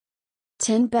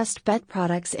10 Best Pet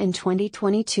Products in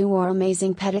 2022 or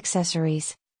Amazing Pet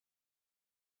Accessories.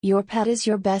 Your pet is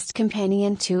your best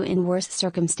companion too in worse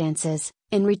circumstances.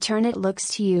 In return, it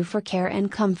looks to you for care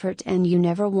and comfort, and you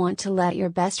never want to let your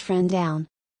best friend down.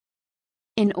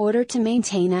 In order to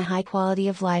maintain a high quality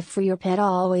of life for your pet,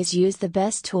 always use the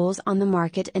best tools on the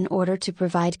market in order to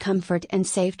provide comfort and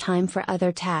save time for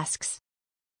other tasks.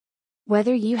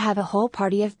 Whether you have a whole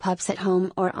party of pups at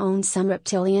home or own some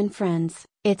reptilian friends,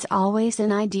 it's always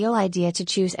an ideal idea to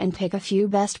choose and pick a few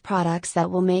best products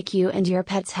that will make you and your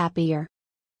pets happier.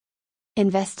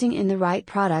 Investing in the right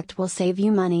product will save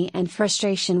you money and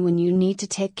frustration when you need to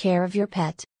take care of your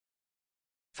pet.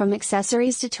 From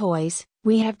accessories to toys,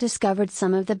 we have discovered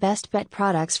some of the best pet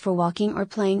products for walking or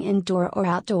playing indoor or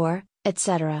outdoor,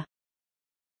 etc.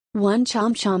 1.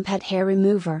 Chom Pet Hair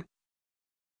Remover.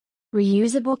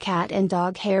 Reusable cat and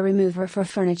dog hair remover for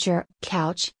furniture,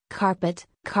 couch, carpet,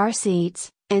 car seats,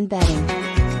 and bedding.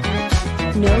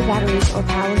 No batteries or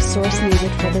power source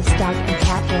needed for this dog and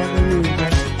cat hair remover.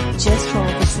 Just roll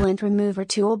this lint remover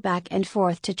tool back and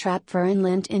forth to trap fur and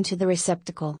lint into the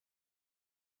receptacle.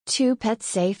 2.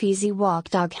 PetSafe Easy Walk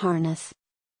Dog Harness.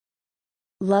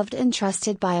 Loved and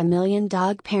trusted by a million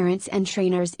dog parents and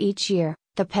trainers each year,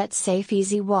 the PetSafe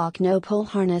Easy Walk No-Pull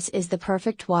Harness is the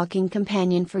perfect walking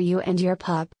companion for you and your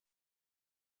pup.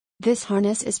 This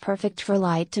harness is perfect for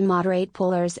light to moderate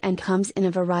pullers and comes in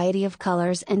a variety of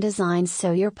colors and designs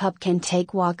so your pup can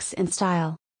take walks in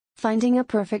style. Finding a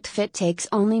perfect fit takes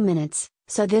only minutes,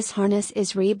 so this harness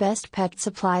is Best Pet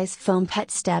Supplies Foam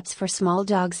Pet Steps for small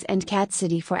dogs and cats,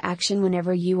 ready for action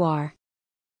whenever you are.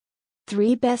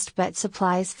 3. Best Pet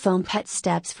Supplies Foam Pet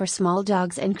Steps for small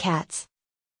dogs and cats.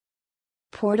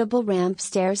 Portable ramp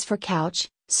stairs for couch,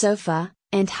 sofa,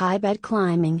 and high bed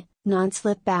climbing,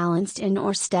 non-slip balanced in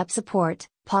or step support,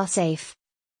 PetSafe.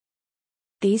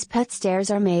 These pet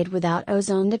stairs are made without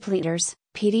ozone depleters,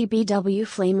 PDBW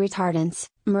flame retardants,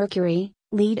 mercury,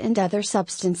 lead and other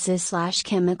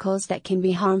substances/chemicals that can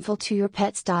be harmful to your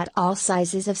pets. All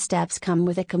sizes of steps come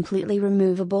with a completely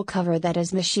removable cover that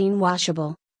is machine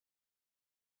washable.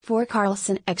 4.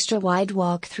 Carlson Extra Wide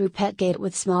Walk-Through Pet Gate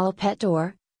with Small Pet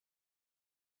Door.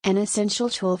 An essential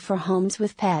tool for homes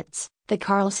with pets, the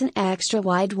Carlson Extra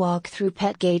Wide Walk-Through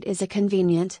Pet Gate is a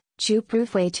convenient,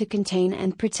 chew-proof way to contain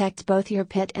and protect both your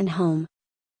pet and home.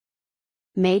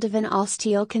 Made of an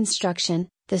all-steel construction,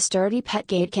 the sturdy pet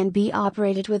gate can be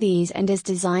operated with ease and is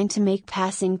designed to make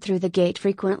passing through the gate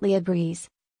frequently a breeze.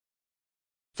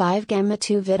 5. Gamma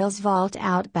 2 Vittles Vault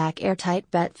Outback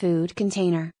Airtight Pet Food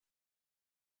Container.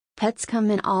 Pets come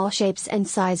in all shapes and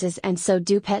sizes, and so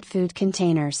do pet food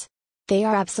containers. They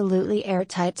are absolutely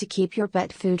airtight to keep your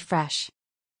pet food fresh.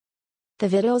 The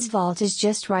Vittles Vault is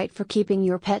just right for keeping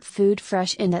your pet food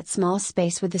fresh in that small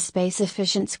space with the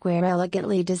space-efficient square,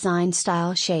 elegantly designed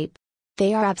style shape.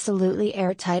 They are absolutely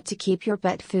airtight to keep your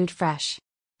pet food fresh.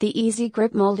 The easy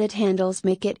grip molded handles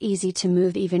make it easy to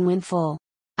move even when full.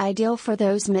 Ideal for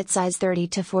those mid-size 30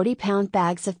 to 40 pound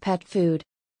bags of pet food.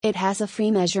 It has a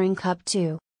free measuring cup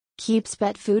too. Keeps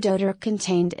pet food odor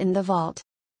contained in the vault.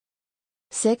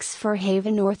 6. Fur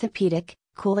Haven Orthopedic,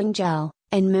 Cooling Gel,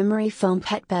 and Memory Foam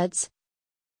Pet Beds.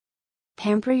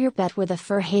 Pamper your pet with a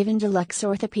Fur Haven Deluxe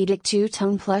Orthopedic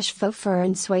 2-tone plush faux fur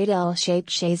and suede L-shaped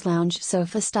chaise lounge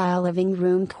sofa-style living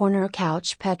room corner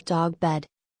couch pet dog bed.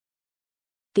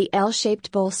 The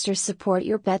L-shaped bolsters support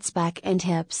your pet's back and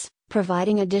hips,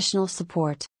 providing additional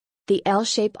support. The L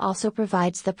shape also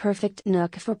provides the perfect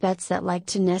nook for pets that like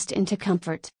to nest into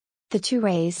comfort. The two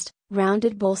raised,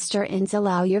 rounded bolster ends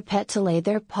allow your pet to lay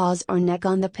their paws or neck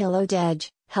on the pillowed edge,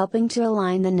 helping to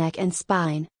align the neck and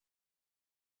spine.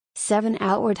 7.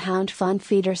 Outward Hound Fun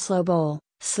Feeder Slow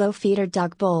Feeder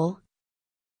Dog Bowl.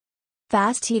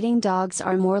 Fast-eating dogs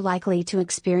are more likely to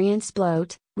experience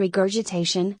bloat,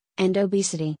 regurgitation, and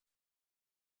obesity.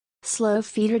 Slow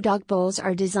feeder dog bowls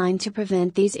are designed to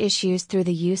prevent these issues through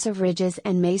the use of ridges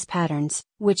and maze patterns,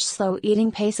 which slow eating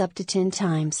pace up to 10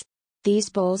 times. These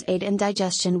bowls aid in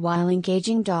digestion while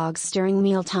engaging dogs during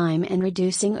mealtime and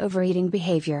reducing overeating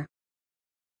behavior.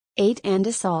 8.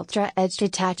 Andis Ultra Edge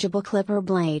Detachable Clipper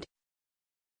Blade.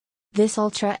 This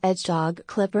Ultra Edge dog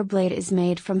clipper blade is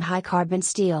made from high-carbon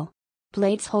steel.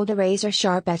 Blades hold a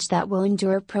razor-sharp edge that will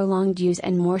endure prolonged use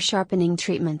and more sharpening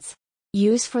treatments.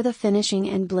 Use for the finishing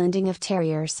and blending of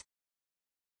terriers.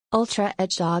 Ultra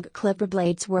Edge dog clipper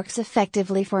blades works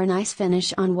effectively for a nice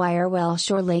finish on wire Welsh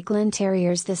or Lakeland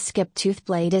Terriers. This skip-tooth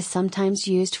blade is sometimes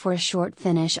used for a short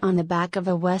finish on the back of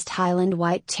a West Highland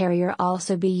White Terrier,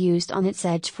 also be used on its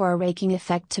edge for a raking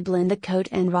effect to blend the coat,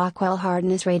 and Rockwell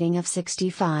hardness rating of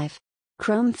 65.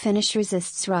 Chrome finish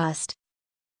resists rust.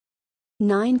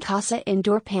 9 Casa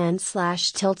Indoor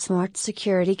Pan/Tilt Smart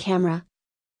Security Camera.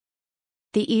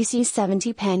 The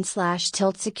EC70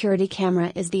 Pan/Tilt Security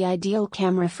Camera is the ideal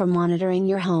camera for monitoring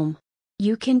your home.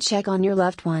 You can check on your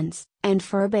loved ones, and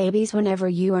fur babies whenever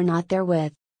you are not there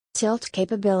with tilt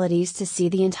capabilities to see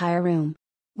the entire room.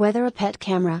 Whether a pet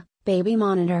camera, baby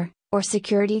monitor, or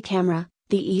security camera,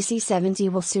 the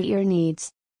EC70 will suit your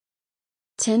needs.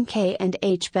 10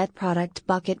 K&H Pet Product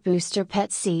Bucket Booster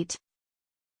Pet Seat.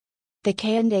 The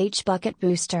K&H Bucket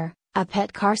Booster, a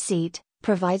pet car seat,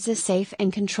 provides a safe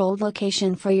and controlled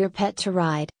location for your pet to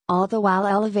ride, all the while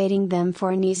elevating them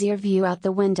for an easier view out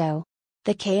the window.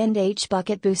 The K&H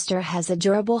Bucket Booster has a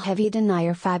durable heavy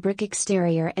denier fabric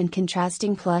exterior and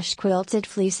contrasting plush quilted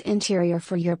fleece interior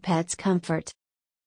for your pet's comfort.